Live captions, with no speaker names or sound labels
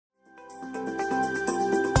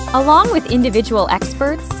Along with individual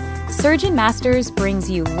experts, SurgeonMasters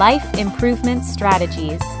brings you life improvement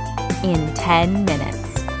strategies in 10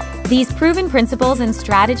 minutes. These proven principles and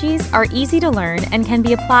strategies are easy to learn and can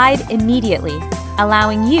be applied immediately,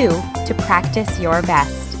 allowing you to practice your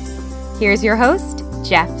best. Here's your host,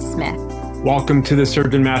 Jeff Smith. Welcome to the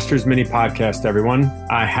SurgeonMasters mini podcast, everyone.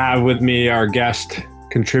 I have with me our guest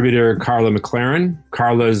contributor, Karla McLaren.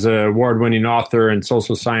 Karla is an award-winning author and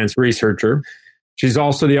social science researcher. She's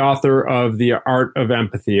also the author of The Art of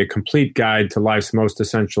Empathy, a complete guide to life's most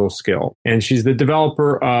essential skill. And she's the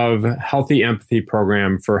developer of Healthy Empathy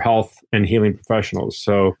Program for health and healing professionals.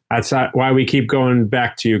 So that's why we keep going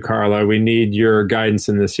back to you, Karla. We need your guidance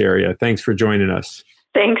in this area. Thanks for joining us.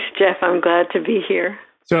 Thanks, Jeff. I'm glad to be here.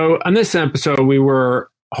 So on this episode, we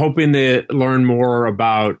were hoping to learn more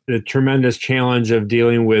about the tremendous challenge of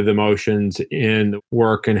dealing with emotions in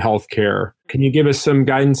work and healthcare. Can you give us some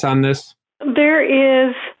guidance on this? There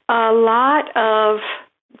is a lot of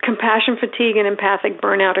compassion fatigue and empathic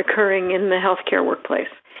burnout occurring in the healthcare workplace.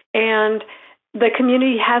 And the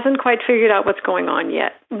community hasn't quite figured out what's going on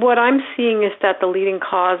yet. What I'm seeing is that the leading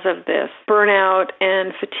cause of this burnout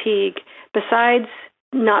and fatigue, besides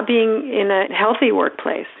not being in a healthy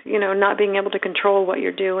workplace, not being able to control what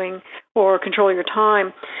you're doing or control your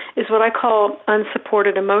time, is what I call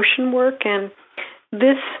unsupported emotion work. And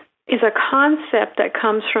this is a concept that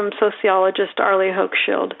comes from sociologist Arlie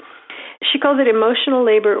Hochschild. She calls it emotional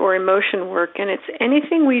labor or emotion work, and it's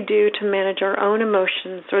anything we do to manage our own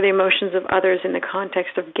emotions or the emotions of others in the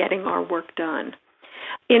context of getting our work done.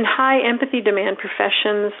 In high empathy demand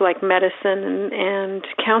professions like medicine and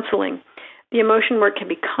counseling, the emotion work can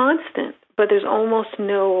be constant, but there's almost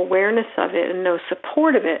no awareness of it and no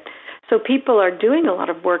support of it. So people are doing a lot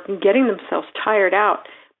of work and getting themselves tired out,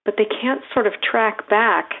 but they can't sort of track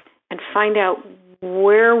back and find out,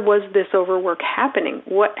 where was this overwork happening?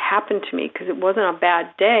 What happened to me? Because it wasn't a bad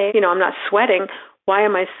day. I'm not sweating. Why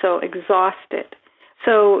am I so exhausted?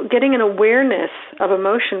 So getting an awareness of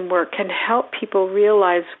emotion work can help people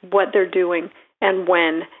realize what they're doing and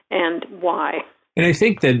when and why. And I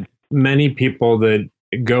think that many people that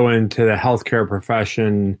go into the healthcare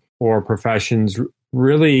profession or professions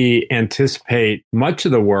really anticipate much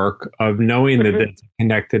of the work of knowing that there's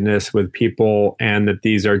connectedness with people and that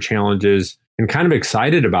these are challenges and kind of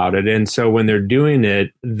excited about it. And so when they're doing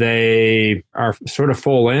it, they are sort of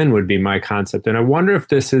full in would be my concept. And I wonder if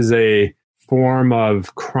this is a form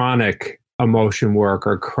of chronic emotion work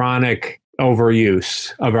or chronic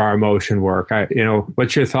overuse of our emotion work.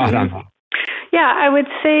 What's your thought on that? Yeah, I would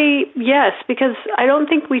say yes, because I don't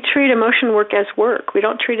think we treat emotion work as work. We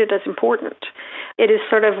don't treat it as important. It is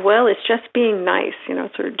sort of, it's just being nice,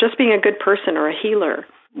 sort of just being a good person or a healer.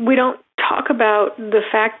 We don't talk about the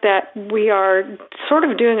fact that we are sort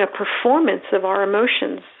of doing a performance of our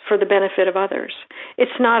emotions for the benefit of others.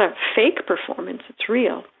 It's not a fake performance, it's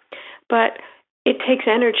real. But it takes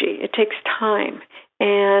energy, it takes time,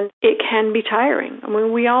 and it can be tiring. I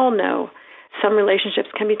mean, we all know some relationships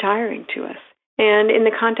can be tiring to us. And in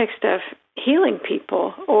the context of healing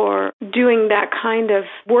people or doing that kind of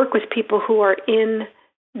work with people who are in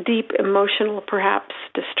deep emotional, perhaps,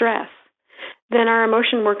 distress, then our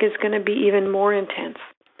emotion work is going to be even more intense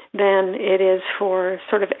than it is for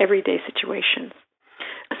sort of everyday situations.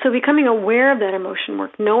 So becoming aware of that emotion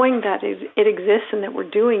work, knowing that it exists and that we're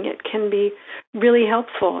doing it, can be really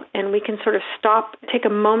helpful. And we can sort of stop, take a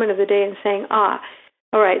moment of the day and saying, all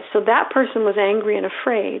right, so that person was angry and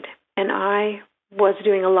afraid, and I was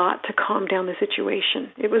doing a lot to calm down the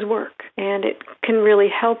situation. It was work, and it can really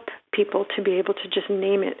help people to be able to just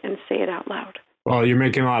name it and say it out loud. Well, you're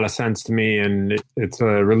making a lot of sense to me, and it's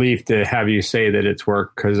a relief to have you say that it's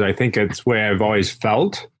work, because I think it's the way I've always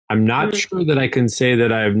felt. I'm not sure that I can say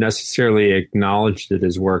that I've necessarily acknowledged it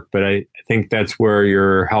as work, but I think that's where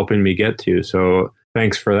you're helping me get to. So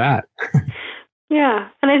thanks for that. Yeah,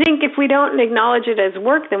 and I think if we don't acknowledge it as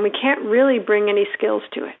work, then we can't really bring any skills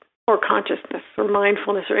to it, or consciousness, or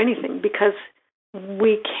mindfulness, or anything, because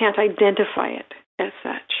we can't identify it as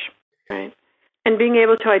such, right? And being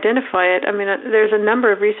able to identify it, there's a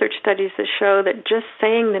number of research studies that show that just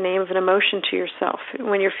saying the name of an emotion to yourself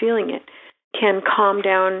when you're feeling it can calm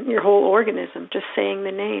down your whole organism, just saying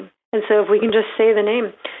the name. And so if we can just say the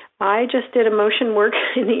name, I just did emotion work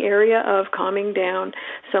in the area of calming down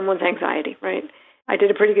someone's anxiety, right? I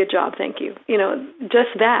did a pretty good job, thank you.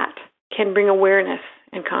 Just that can bring awareness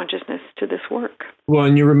and consciousness to this work. Well,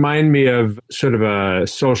 and you remind me of sort of a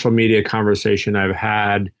social media conversation I've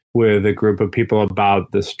had with a group of people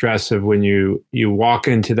about the stress of when you walk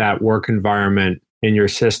into that work environment in your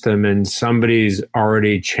system and somebody's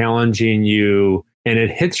already challenging you and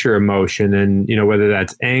it hits your emotion, and whether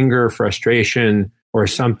that's anger, frustration, or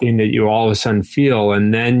something that you all of a sudden feel,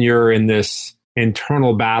 and then you're in this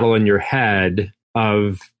internal battle in your head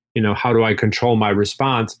of how do I control my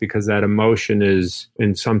response, because that emotion is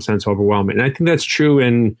in some sense overwhelming. And I think that's true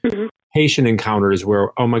in patient encounters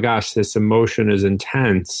where, oh my gosh, this emotion is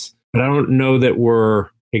intense, but I don't know that we're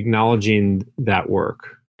acknowledging that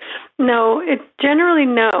work. No, generally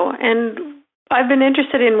no. And I've been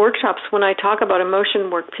interested in workshops when I talk about emotion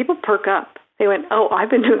work. People perk up. They went, oh, I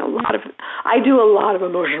do a lot of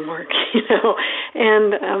emotion work,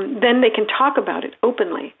 and then they can talk about it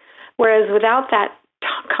openly. Whereas without that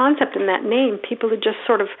concept and that name, people are just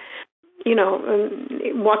sort of,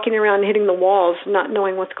 walking around hitting the walls, not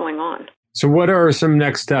knowing what's going on. So what are some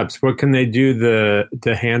next steps? What can they do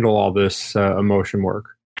to handle all this emotion work?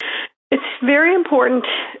 It's very important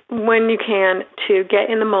when you can to get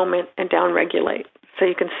in the moment and downregulate. So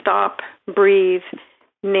you can stop, breathe,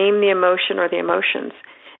 name the emotion or the emotions,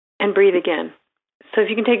 and breathe again. So if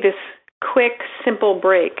you can take this quick, simple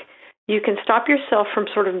break, you can stop yourself from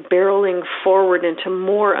sort of barreling forward into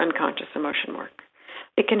more unconscious emotion work.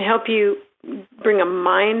 It can help you bring a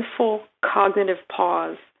mindful cognitive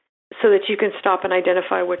pause so that you can stop and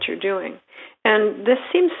identify what you're doing. And this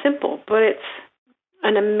seems simple, but it's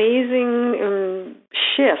an amazing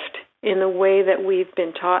shift in the way that we've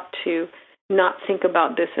been taught to not think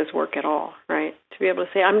about this as work at all, right? To be able to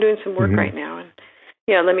say, I'm doing some work right now, and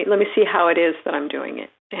let me see how it is that I'm doing it.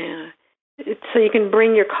 And so you can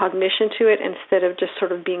bring your cognition to it instead of just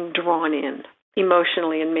sort of being drawn in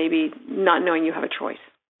emotionally and maybe not knowing you have a choice.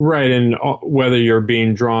 Right, and whether you're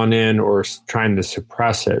being drawn in or trying to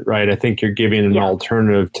suppress it, right? I think you're giving an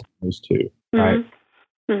alternative to those two, right?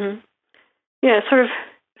 Yeah, sort of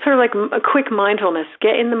like a quick mindfulness.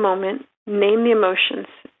 Get in the moment, name the emotions,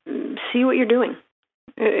 see what you're doing.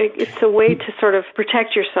 It's a way to sort of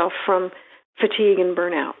protect yourself from fatigue and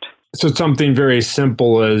burnout. So something very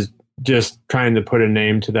simple as just trying to put a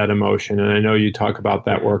name to that emotion. And I know you talk about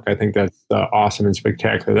that work. I think that's awesome and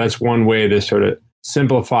spectacular. That's one way to sort of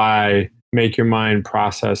simplify, make your mind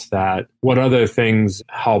process that. What other things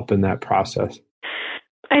help in that process?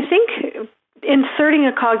 I think inserting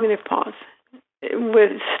a cognitive pause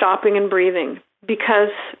with stopping and breathing, because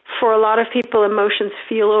for a lot of people, emotions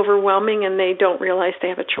feel overwhelming and they don't realize they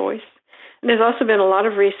have a choice. And there's also been a lot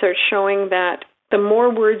of research showing that the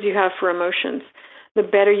more words you have for emotions, the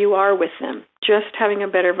better you are with them, just having a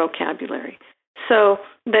better vocabulary. So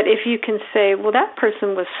that if you can say, well, that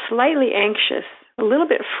person was slightly anxious, a little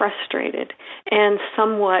bit frustrated, and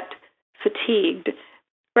somewhat fatigued,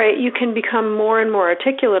 right? You can become more and more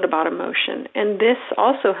articulate about emotion. And this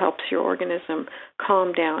also helps your organism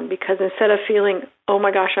calm down, because instead of feeling, oh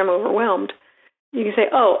my gosh, I'm overwhelmed, you can say,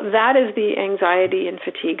 oh, that is the anxiety and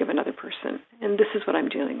fatigue of another person, and this is what I'm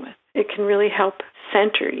dealing with. It can really help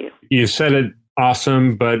center you. You said it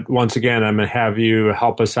awesome, but once again, I'm going to have you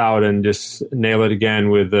help us out and just nail it again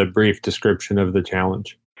with a brief description of the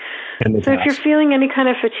challenge. So if you're feeling any kind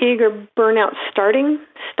of fatigue or burnout starting,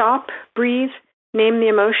 stop, breathe, name the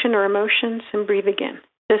emotion or emotions, and breathe again.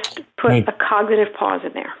 Just put a cognitive pause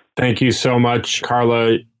in there. Thank you so much,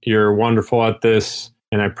 Karla. You're wonderful at this,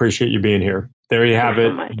 and I appreciate you being here. There you have it.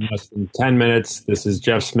 In less than 10 minutes, this is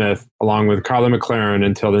Jeff Smith, along with Karla McLaren,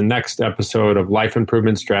 until the next episode of Life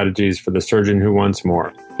Improvement Strategies for the Surgeon Who Wants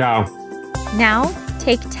More. Ciao. Now,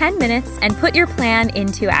 take 10 minutes and put your plan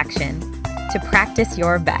into action to practice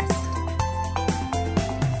your best.